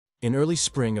In early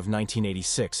spring of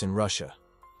 1986 in Russia,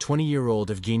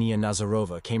 20-year-old Yevgenia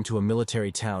Nazarova came to a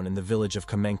military town in the village of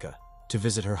Kamenka to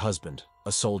visit her husband,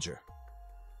 a soldier.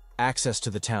 Access to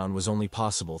the town was only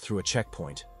possible through a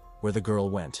checkpoint, where the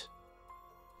girl went.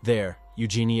 There,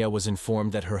 Eugenia was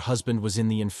informed that her husband was in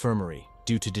the infirmary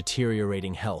due to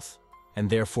deteriorating health, and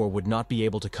therefore would not be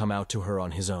able to come out to her on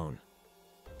his own.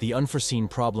 The unforeseen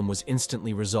problem was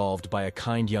instantly resolved by a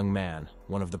kind young man,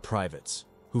 one of the privates,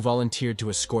 who volunteered to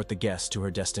escort the guest to her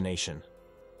destination.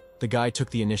 The guy took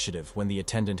the initiative when the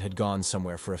attendant had gone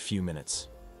somewhere for a few minutes.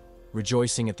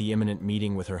 Rejoicing at the imminent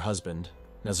meeting with her husband,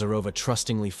 Nazarova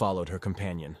trustingly followed her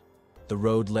companion. The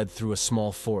road led through a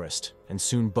small forest, and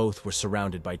soon both were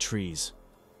surrounded by trees.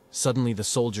 Suddenly the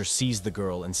soldier seized the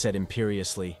girl and said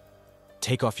imperiously,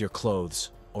 "Take off your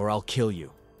clothes, or I'll kill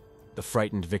you." The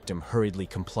frightened victim hurriedly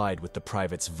complied with the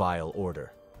private's vile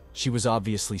order. She was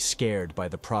obviously scared by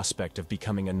the prospect of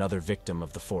becoming another victim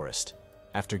of the forest.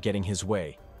 After getting his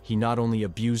way, he not only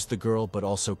abused the girl but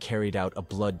also carried out a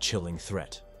blood-chilling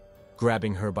threat.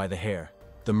 Grabbing her by the hair,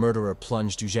 the murderer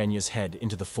plunged Eugenia's head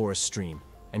into the forest stream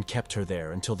and kept her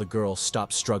there until the girl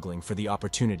stopped struggling for the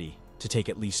opportunity to take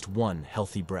at least one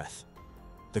healthy breath.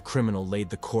 The criminal laid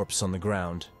the corpse on the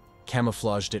ground,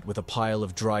 camouflaged it with a pile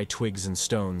of dry twigs and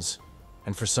stones,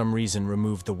 and for some reason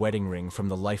removed the wedding ring from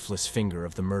the lifeless finger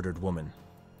of the murdered woman.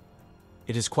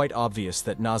 It is quite obvious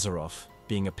that Nazarov,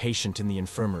 being a patient in the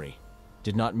infirmary,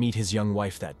 did not meet his young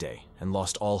wife that day and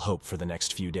lost all hope for the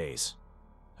next few days.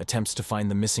 Attempts to find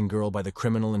the missing girl by the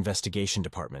Criminal Investigation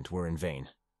Department were in vain.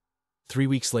 3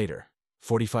 weeks later,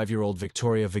 45-year-old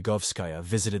Viktoria Vygovskaya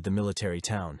visited the military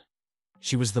town.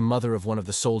 She was the mother of one of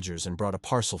the soldiers and brought a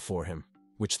parcel for him,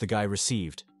 which the guy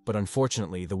received, but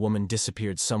unfortunately the woman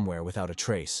disappeared somewhere without a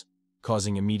trace,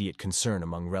 causing immediate concern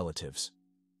among relatives.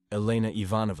 Elena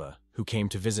Ivanova, who came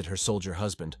to visit her soldier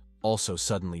husband, also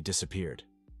suddenly disappeared.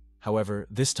 However,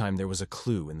 this time there was a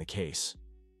clue in the case.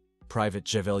 Private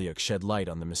Jevelyuk shed light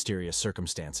on the mysterious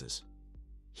circumstances.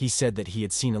 He said that he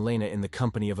had seen Elena in the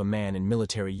company of a man in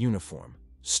military uniform,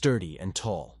 sturdy and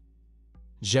tall.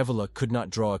 Jevelyuk could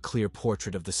not draw a clear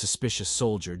portrait of the suspicious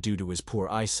soldier due to his poor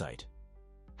eyesight.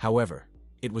 However,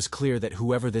 it was clear that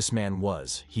whoever this man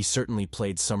was, he certainly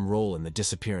played some role in the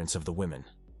disappearance of the women.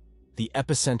 The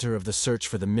epicenter of the search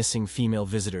for the missing female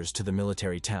visitors to the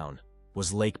military town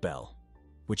was Lake Bell,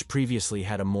 which previously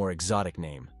had a more exotic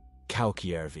name,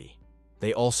 Kaukjärvi.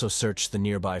 They also searched the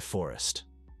nearby forest.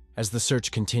 As the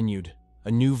search continued, a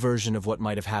new version of what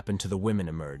might have happened to the women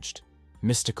emerged,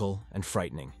 mystical and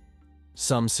frightening.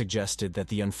 Some suggested that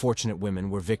the unfortunate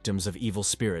women were victims of evil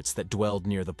spirits that dwelled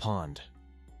near the pond.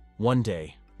 One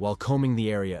day, while combing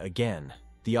the area again,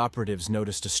 the operatives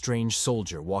noticed a strange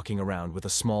soldier walking around with a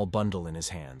small bundle in his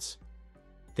hands.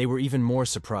 They were even more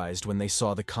surprised when they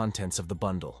saw the contents of the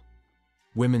bundle: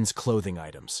 women's clothing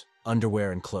items,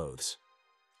 underwear and clothes.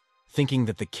 Thinking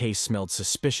that the case smelled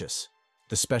suspicious,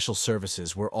 the special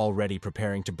services were already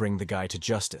preparing to bring the guy to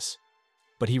justice.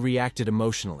 But he reacted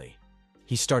emotionally.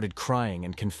 He started crying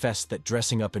and confessed that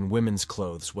dressing up in women's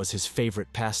clothes was his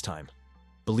favorite pastime.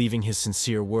 Believing his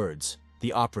sincere words,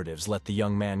 the operatives let the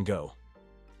young man go.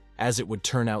 As it would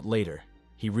turn out later,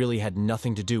 he really had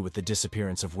nothing to do with the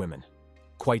disappearance of women.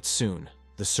 Quite soon,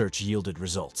 the search yielded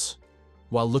results.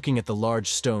 While looking at the large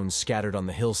stones scattered on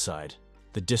the hillside,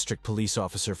 the district police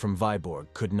officer from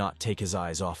Vyborg could not take his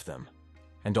eyes off them.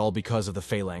 And all because of the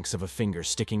phalanx of a finger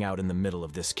sticking out in the middle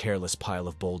of this careless pile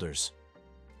of boulders.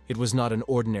 It was not an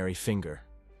ordinary finger,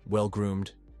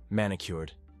 well-groomed,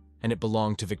 manicured, and it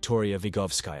belonged to Viktoria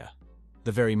Vygovskaya,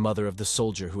 the very mother of the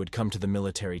soldier who had come to the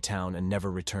military town and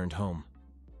never returned home.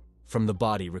 From the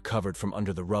body recovered from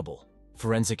under the rubble,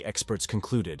 forensic experts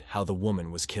concluded how the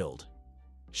woman was killed.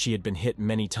 She had been hit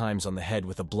many times on the head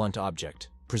with a blunt object,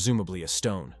 presumably a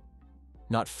stone.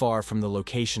 Not far from the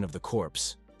location of the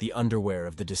corpse, the underwear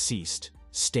of the deceased,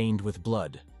 stained with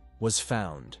blood, was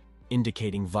found,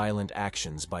 indicating violent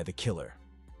actions by the killer.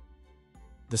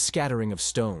 The scattering of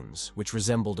stones, which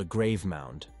resembled a grave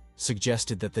mound,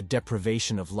 suggested that the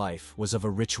deprivation of life was of a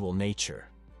ritual nature.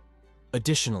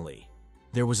 Additionally,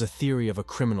 there was a theory of a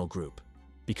criminal group,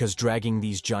 because dragging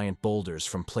these giant boulders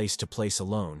from place to place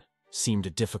alone seemed a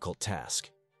difficult task.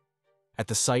 At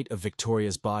the site of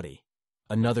Victoria's body,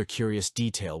 another curious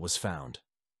detail was found: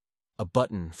 a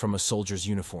button from a soldier's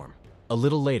uniform. A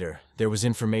little later, there was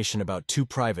information about 2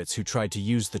 privates who tried to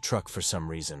use the truck for some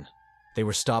reason. They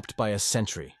were stopped by a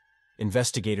sentry.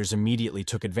 Investigators immediately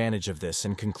took advantage of this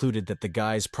and concluded that the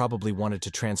guys probably wanted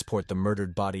to transport the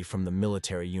murdered body from the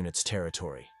military unit's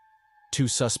territory. 2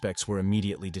 suspects were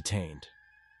immediately detained.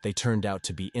 They turned out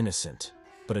to be innocent,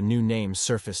 but a new name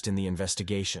surfaced in the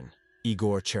investigation: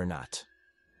 Igor Chernat.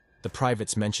 The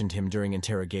privates mentioned him during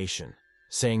interrogation,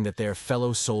 saying that their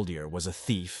fellow soldier was a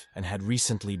thief and had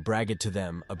recently bragged to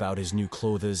them about his new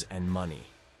clothes and money.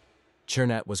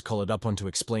 Chernat was called upon to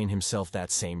explain himself that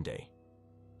same day.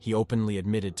 He openly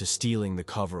admitted to stealing the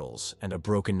coveralls and a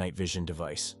broken night vision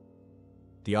device.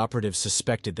 The operatives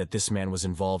suspected that this man was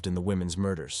involved in the women's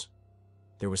murders.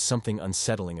 There was something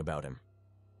unsettling about him.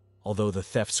 Although the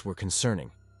thefts were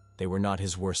concerning, they were not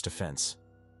his worst offense.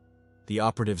 The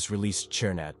operatives released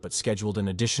Chernat but scheduled an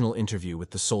additional interview with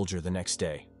the soldier the next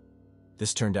day.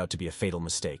 This turned out to be a fatal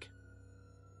mistake.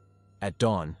 At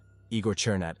dawn, Igor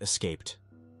Chernat escaped.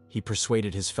 He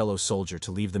persuaded his fellow soldier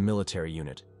to leave the military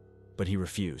unit, but he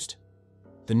refused.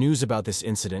 The news about this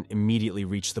incident immediately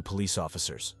reached the police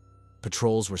officers.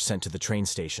 Patrols were sent to the train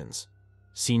stations.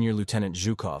 Senior Lieutenant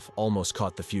Zhukov almost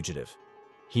caught the fugitive.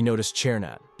 He noticed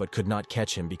Chernat, but could not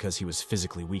catch him because he was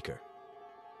physically weaker.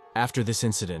 After this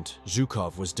incident,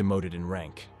 Zhukov was demoted in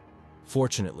rank.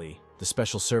 Fortunately, the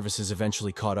special services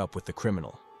eventually caught up with the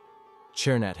criminal.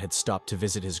 Chernat had stopped to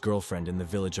visit his girlfriend in the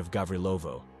village of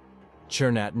Gavrilovo.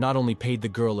 Chernat not only paid the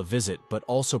girl a visit, but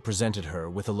also presented her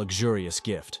with a luxurious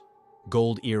gift: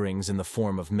 gold earrings in the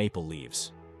form of maple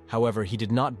leaves. However, he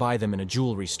did not buy them in a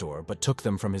jewelry store, but took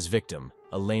them from his victim,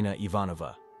 Elena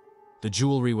Ivanova. The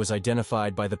jewelry was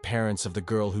identified by the parents of the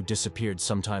girl who disappeared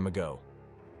some time ago.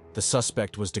 The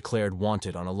suspect was declared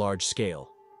wanted on a large scale.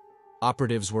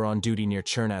 Operatives were on duty near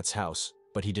Chernat's house,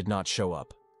 but he did not show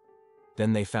up.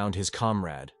 Then they found his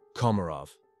comrade, Komarov,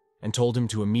 and told him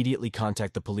to immediately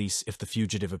contact the police if the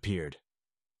fugitive appeared.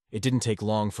 It didn't take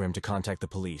long for him to contact the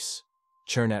police.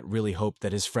 Chernat really hoped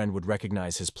that his friend would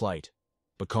recognize his plight,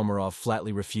 but Komarov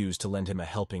flatly refused to lend him a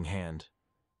helping hand.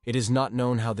 It is not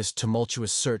known how this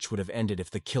tumultuous search would have ended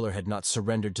if the killer had not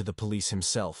surrendered to the police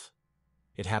himself.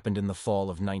 It happened in the fall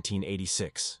of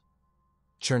 1986.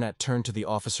 Chernat turned to the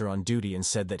officer on duty and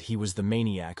said that he was the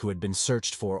maniac who had been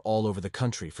searched for all over the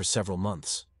country for several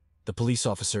months. The police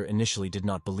officer initially did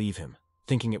not believe him,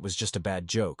 thinking it was just a bad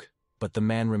joke, but the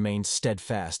man remained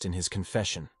steadfast in his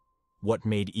confession. What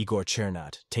made Igor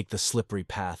Chernat take the slippery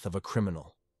path of a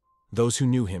criminal? Those who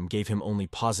knew him gave him only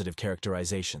positive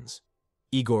characterizations.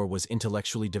 Igor was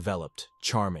intellectually developed,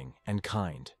 charming, and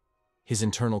kind. His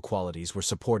internal qualities were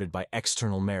supported by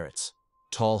external merits: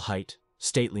 tall height,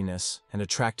 stateliness, and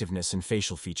attractiveness in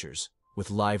facial features,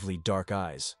 with lively dark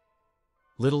eyes.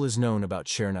 Little is known about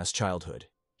Chernat's childhood.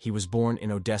 He was born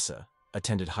in Odessa,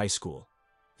 attended high school,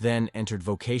 then entered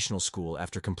vocational school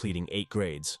after completing 8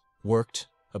 grades, worked,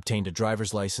 obtained a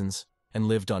driver's license, and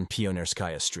lived on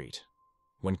Pionerskaya Street.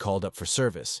 When called up for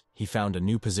service, he found a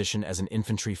new position as an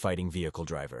infantry fighting vehicle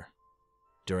driver.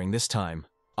 During this time,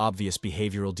 obvious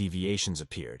behavioral deviations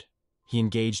appeared. He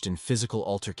engaged in physical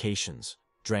altercations,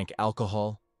 drank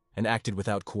alcohol, and acted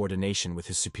without coordination with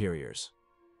his superiors.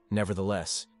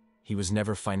 Nevertheless, he was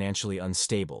never financially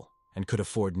unstable and could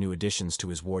afford new additions to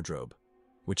his wardrobe,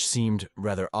 which seemed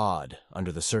rather odd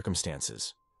under the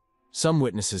circumstances. Some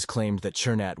witnesses claimed that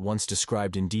Chernat once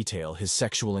described in detail his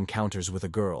sexual encounters with a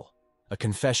girl, a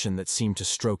confession that seemed to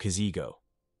stroke his ego.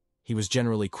 He was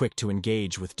generally quick to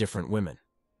engage with different women.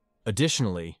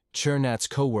 Additionally, Chernat's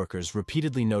co-workers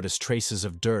repeatedly noticed traces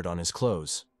of dirt on his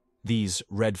clothes. These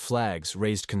red flags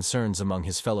raised concerns among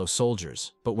his fellow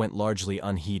soldiers, but went largely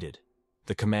unheeded.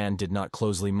 The command did not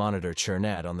closely monitor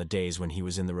Chernat on the days when he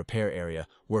was in the repair area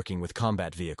working with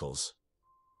combat vehicles.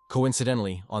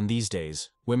 Coincidentally, on these days,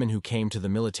 women who came to the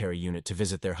military unit to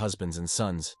visit their husbands and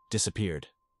sons disappeared.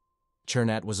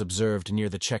 Chernat was observed near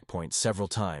the checkpoint several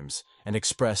times and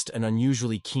expressed an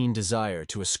unusually keen desire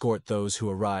to escort those who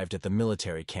arrived at the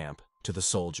military camp to the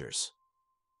soldiers.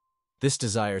 This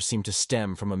desire seemed to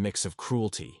stem from a mix of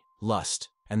cruelty, lust,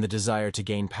 and the desire to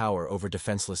gain power over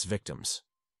defenseless victims.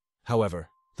 However,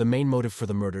 the main motive for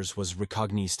the murders was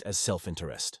recognized as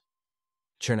self-interest.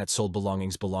 Chernat sold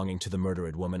belongings belonging to the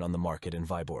murdered woman on the market in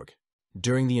Vyborg.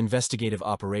 During the investigative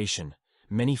operation,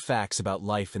 many facts about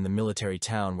life in the military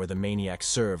town where the maniac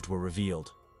served were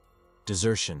revealed.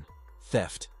 Desertion,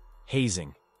 theft,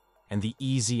 hazing, and the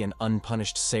easy and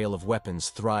unpunished sale of weapons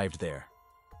thrived there.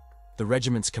 The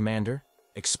regiment's commander,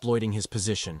 exploiting his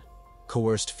position,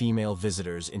 coerced female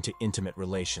visitors into intimate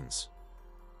relations.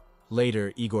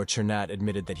 Later, Igor Chernat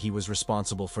admitted that he was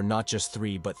responsible for not just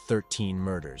 3 but 13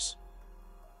 murders.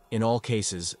 In all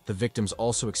cases, the victims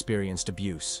also experienced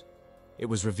abuse. It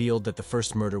was revealed that the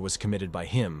first murder was committed by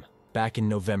him, back in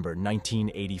November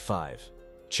 1985.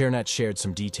 Chernat shared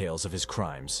some details of his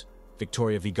crimes.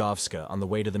 Victoria Vigovska on the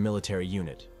way to the military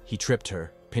unit. He tripped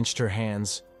her, pinched her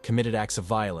hands, committed acts of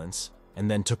violence, and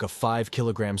then took a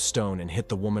 5-kilogram stone and hit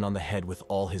the woman on the head with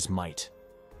all his might.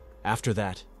 After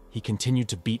that, He continued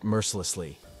to beat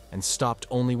mercilessly and stopped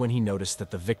only when he noticed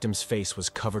that the victim's face was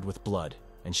covered with blood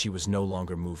and she was no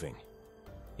longer moving.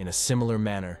 In a similar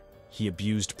manner, he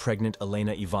abused pregnant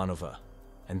Elena Ivanova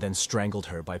and then strangled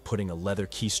her by putting a leather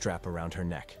key strap around her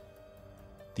neck.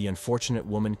 The unfortunate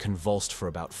woman convulsed for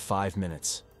about 5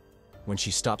 minutes. When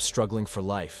she stopped struggling for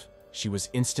life, she was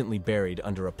instantly buried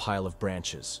under a pile of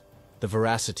branches. The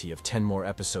veracity of 10 more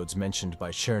episodes mentioned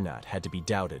by Chernat had to be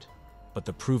doubted, but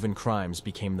the proven crimes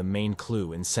became the main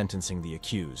clue in sentencing the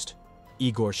accused.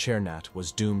 Igor Chernat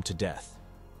was doomed to death.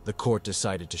 The court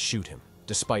decided to shoot him,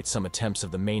 despite some attempts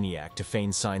of the maniac to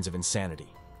feign signs of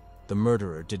insanity. The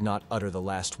murderer did not utter the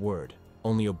last word,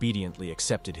 only obediently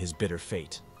accepted his bitter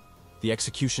fate. The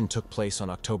execution took place on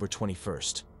October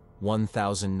 21st,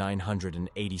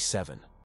 1987.